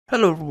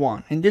Hello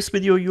everyone, in this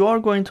video you are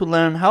going to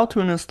learn how to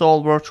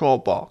install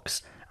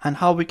VirtualBox and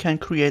how we can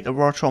create a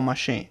virtual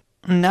machine.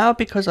 Now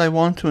because I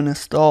want to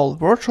install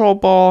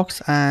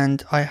VirtualBox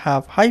and I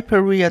have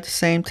HyperV at the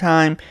same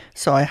time,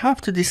 so I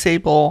have to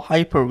disable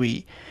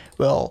HyperV.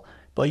 Well,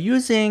 by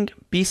using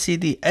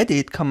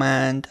bcdedit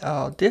command,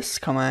 this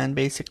command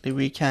basically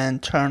we can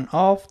turn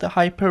off the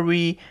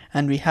HyperV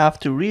and we have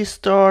to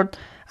restart,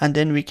 and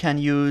then we can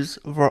use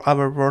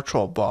our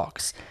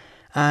VirtualBox.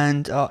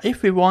 And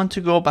if we want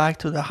to go back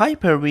to the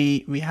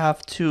HyperV, we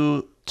have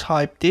to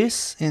type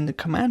this in the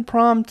command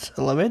prompt,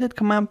 elevated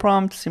command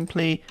prompt,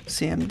 simply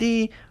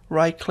cmd,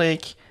 right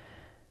click,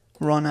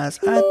 run as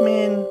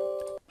admin,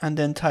 and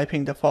then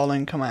typing the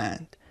following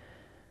command.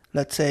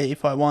 Let's say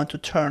if I want to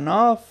turn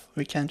off,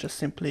 we can just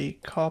simply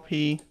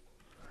copy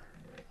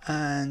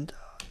and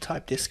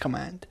type this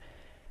command.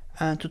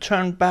 And to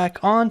turn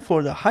back on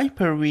for the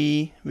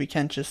HyperV, we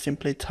can just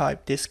simply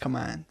type this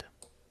command.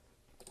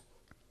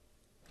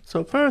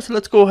 So first,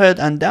 let's go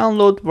ahead and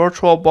download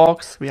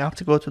VirtualBox. We have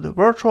to go to the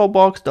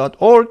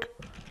virtualbox.org.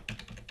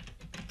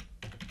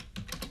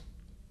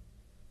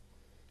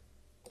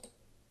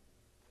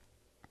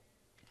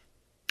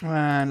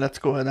 And let's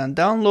go ahead and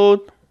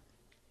download.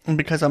 And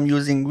because I'm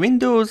using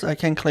Windows, I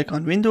can click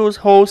on Windows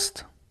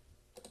host.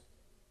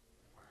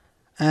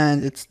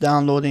 And it's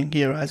downloading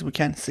here, as we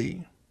can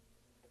see.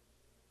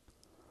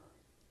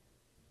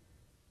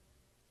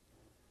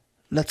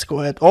 Let's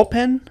go ahead,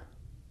 open.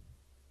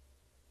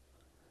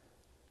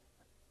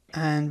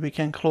 And we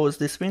can close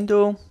this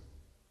window.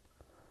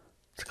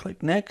 Let's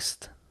click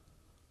next.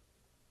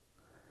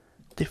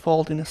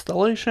 Default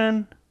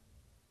installation.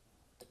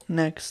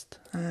 Next,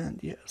 and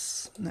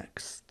yes,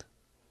 next.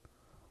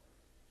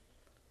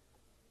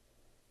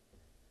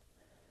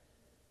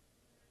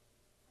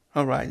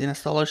 Alright,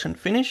 installation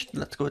finished.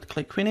 Let's go ahead,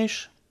 click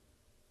finish.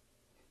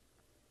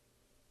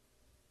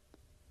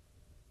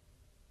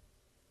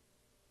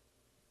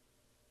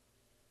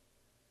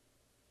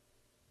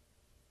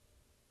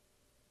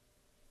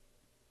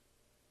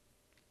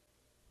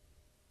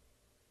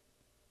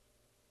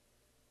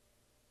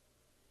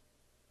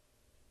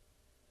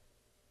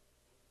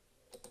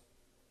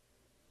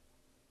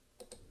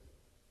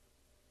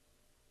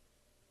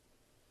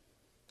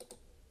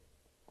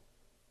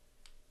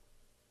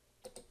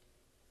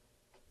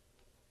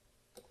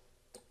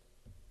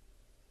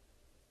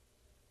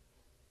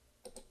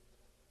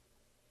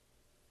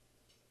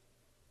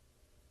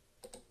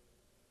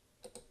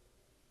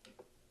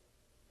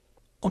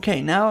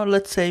 Okay, now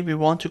let's say we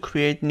want to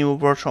create new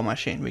virtual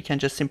machine. We can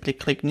just simply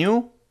click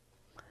new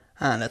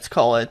and let's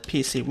call it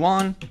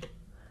PC1.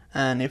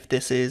 And if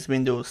this is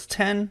Windows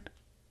 10,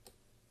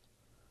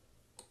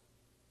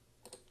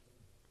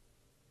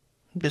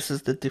 this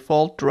is the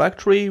default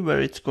directory where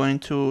it's going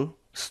to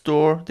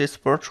store this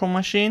virtual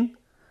machine.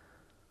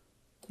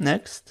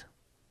 Next,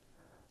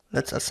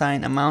 let's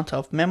assign amount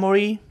of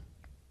memory.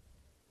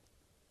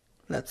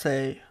 Let's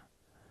say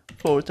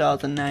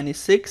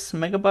 4096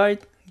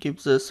 megabyte.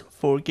 Gives us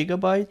 4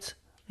 gigabytes.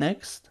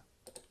 Next,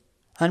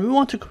 and we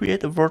want to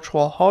create a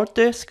virtual hard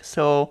disk,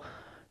 so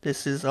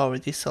this is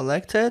already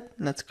selected.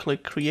 Let's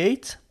click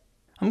create.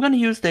 I'm going to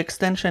use the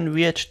extension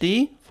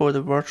VHD for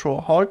the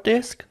virtual hard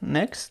disk.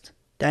 Next,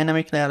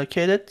 dynamically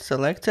allocated,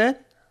 selected.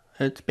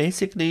 It's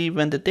basically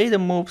when the data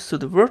moves to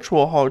the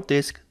virtual hard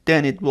disk,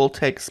 then it will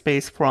take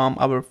space from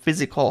our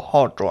physical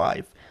hard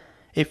drive.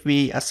 If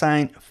we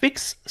assign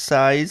fixed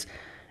size,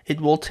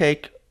 it will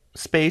take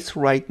space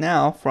right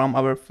now from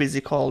our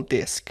physical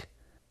disk.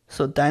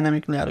 So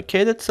dynamically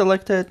allocated,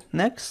 selected,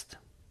 next,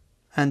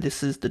 and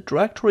this is the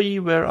directory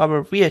where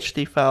our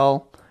VHD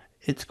file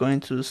it's going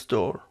to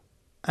store.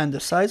 And the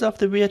size of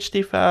the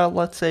VHD file,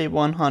 let's say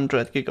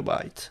 100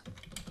 gigabytes.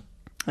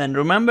 And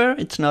remember,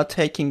 it's not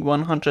taking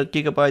 100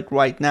 gigabyte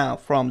right now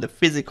from the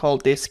physical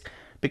disk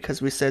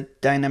because we said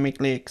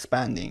dynamically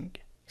expanding.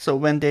 So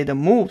when data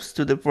moves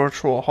to the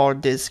virtual hard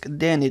disk,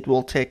 then it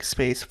will take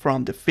space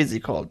from the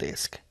physical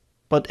disk.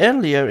 But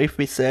earlier, if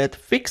we said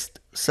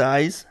fixed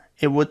size,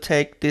 it would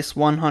take this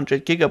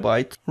 100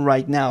 gigabytes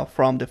right now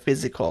from the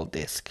physical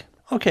disk.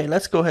 Okay,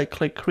 let's go ahead,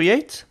 click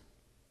create.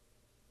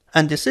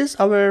 And this is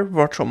our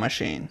virtual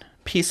machine,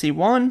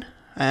 PC1.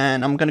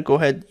 And I'm gonna go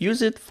ahead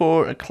use it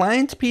for a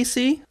client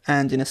PC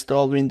and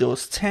install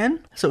Windows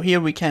 10. So here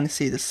we can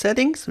see the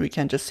settings. We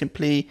can just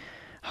simply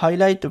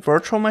highlight the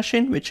virtual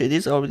machine, which it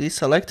is already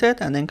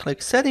selected, and then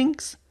click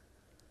settings.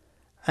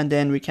 And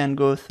then we can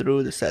go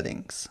through the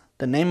settings.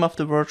 The name of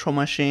the virtual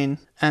machine,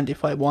 and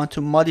if I want to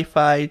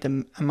modify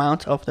the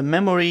amount of the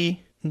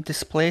memory,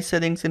 display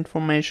settings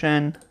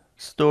information,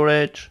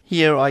 storage.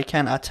 Here I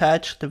can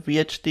attach the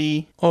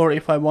VHD, or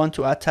if I want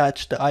to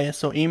attach the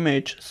ISO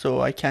image,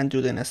 so I can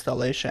do the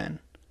installation.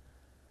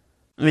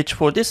 Which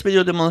for this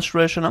video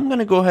demonstration, I'm going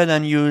to go ahead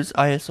and use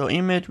ISO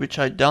image, which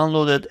I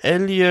downloaded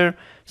earlier.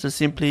 So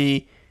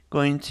simply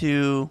going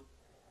to,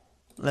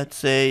 let's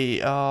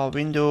say,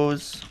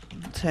 Windows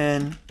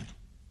 10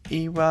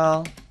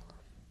 eval.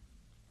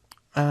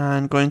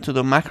 And going to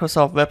the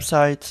Microsoft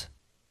website,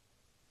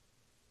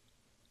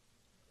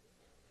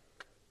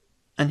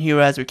 And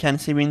here, as we can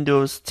see,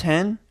 Windows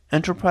 10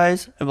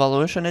 Enterprise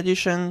Evaluation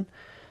Edition.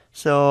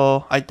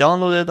 So I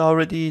downloaded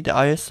already the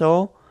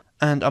ISO,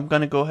 and I'm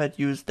gonna go ahead and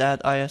use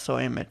that ISO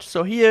image.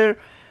 So here,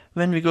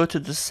 when we go to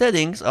the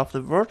settings of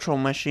the virtual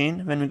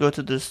machine, when we go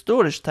to the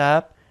storage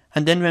tab,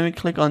 and then when we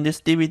click on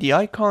this DVD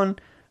icon,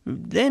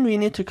 then we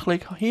need to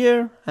click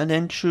here and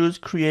then choose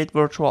create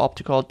virtual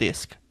optical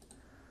disk.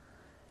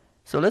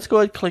 So let's go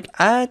ahead and click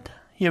add.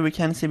 Here we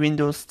can see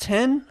Windows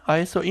 10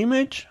 ISO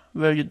image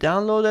where you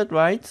downloaded,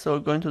 right? So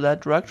go into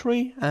that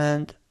directory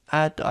and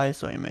add the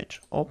ISO image.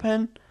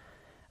 Open.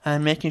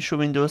 And making sure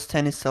Windows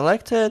 10 is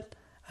selected,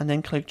 and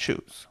then click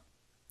choose.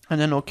 And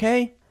then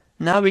OK.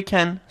 Now we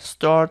can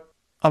start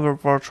our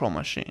virtual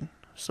machine.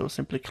 So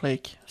simply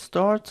click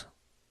start.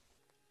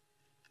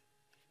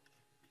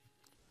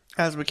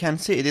 As we can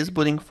see, it is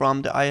booting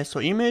from the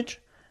ISO image,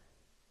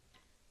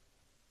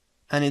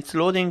 and it's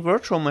loading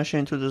virtual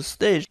machine to the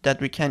stage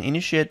that we can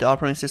initiate the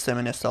operating system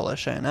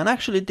installation. And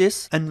actually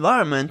this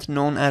environment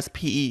known as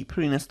PE,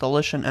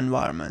 pre-installation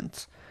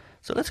environment.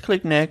 So let's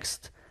click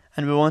next.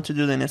 And we want to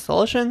do the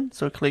installation,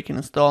 so click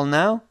install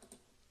now.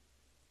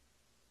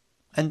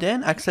 And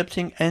then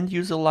accepting end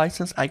user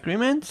license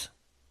agreement.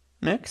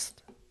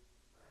 Next.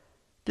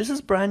 This is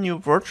brand new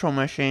virtual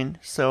machine,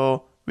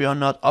 so we are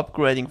not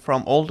upgrading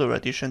from older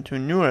edition to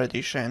newer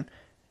edition.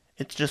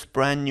 It's just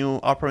brand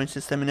new operating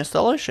system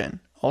installation,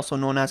 also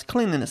known as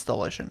clean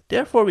installation.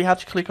 Therefore, we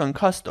have to click on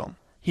custom.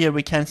 Here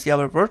we can see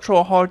our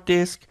virtual hard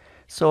disk.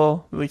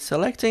 So with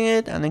selecting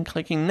it and then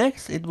clicking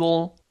next, it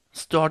will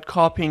start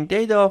copying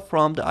data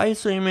from the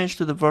ISO image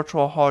to the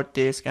virtual hard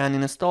disk and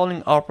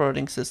installing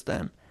operating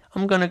system.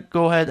 I'm gonna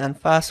go ahead and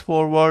fast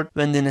forward.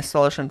 When the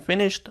installation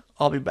finished,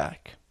 I'll be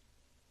back.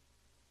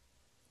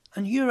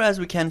 And here, as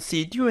we can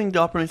see, during the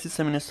operating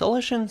system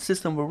installation,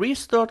 system will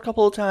restart a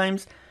couple of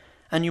times,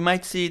 and you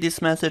might see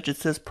this message. It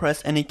says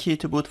press any key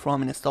to boot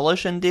from an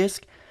installation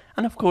disk.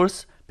 And of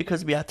course,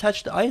 because we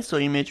attached the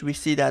ISO image, we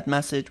see that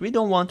message. We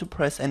don't want to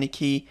press any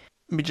key.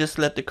 We just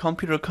let the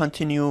computer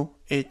continue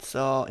its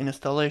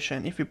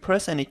installation. If we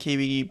press any key,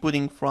 we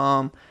booting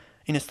from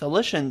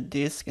installation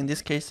disk, in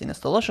this case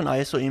installation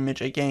ISO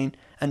image again,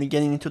 and we're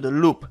getting into the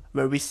loop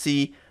where we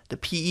see the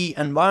PE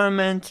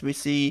environment. We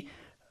see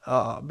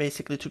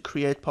basically to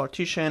create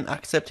partition,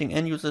 accepting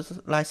end user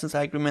license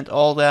agreement,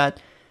 all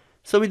that.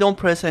 So we don't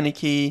press any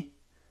key.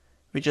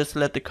 We just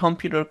let the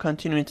computer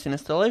continue its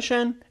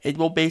installation. It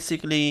will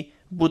basically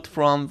boot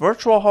from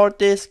virtual hard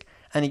disk,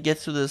 and it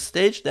gets to the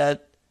stage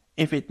that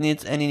if it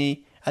needs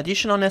any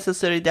additional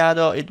necessary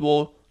data, it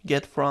will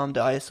get from the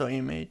ISO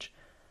image.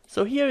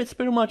 So here it's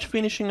pretty much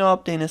finishing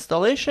up the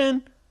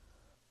installation,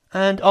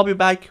 and I'll be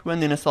back when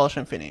the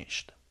installation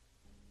finished.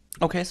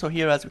 Okay, so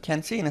here, as we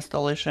can see,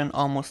 installation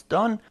almost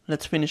done.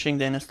 Let's finishing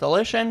the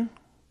installation.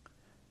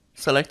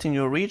 Selecting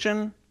your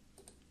region,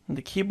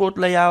 the keyboard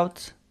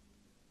layout.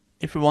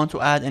 If you want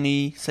to add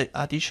any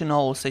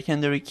additional or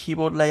secondary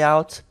keyboard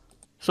layout.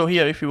 So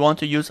here, if you want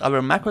to use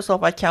our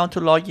Microsoft account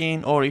to log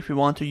in, or if you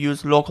want to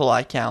use local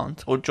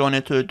account or join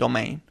it to a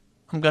domain.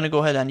 I'm gonna go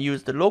ahead and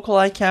use the local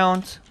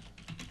account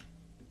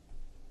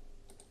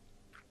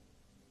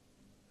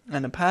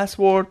and the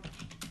password.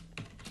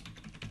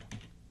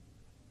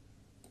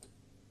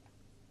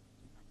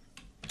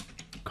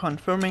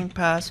 Confirming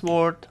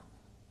password.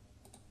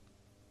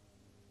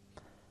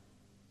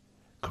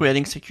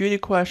 Creating security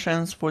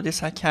questions for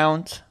this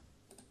account.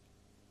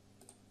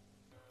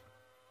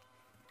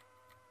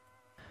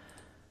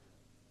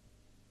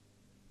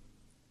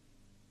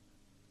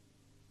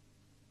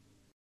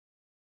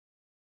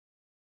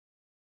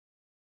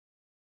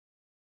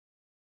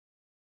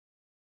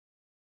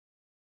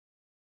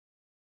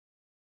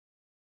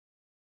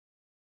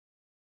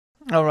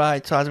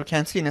 Alright, so as we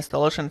can see,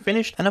 installation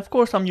finished, and of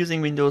course I'm using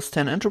Windows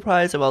 10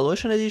 Enterprise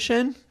Evaluation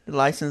Edition. The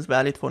license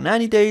valid for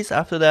 90 days.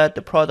 After that,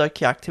 the product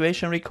key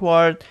activation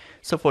required.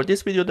 So for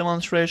this video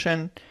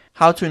demonstration,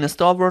 how to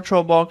install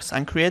VirtualBox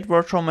and create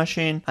virtual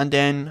machine, and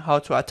then how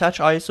to attach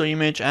ISO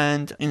image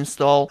and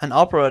install an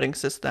operating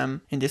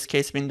system, in this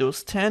case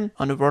Windows 10,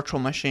 on a virtual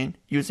machine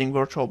using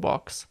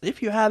VirtualBox.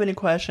 If you have any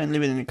question,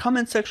 leave it in the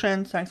comment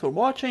section. Thanks for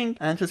watching,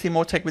 and to see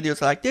more tech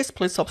videos like this,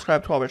 please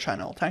subscribe to our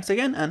channel. Thanks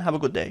again and have a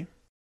good day.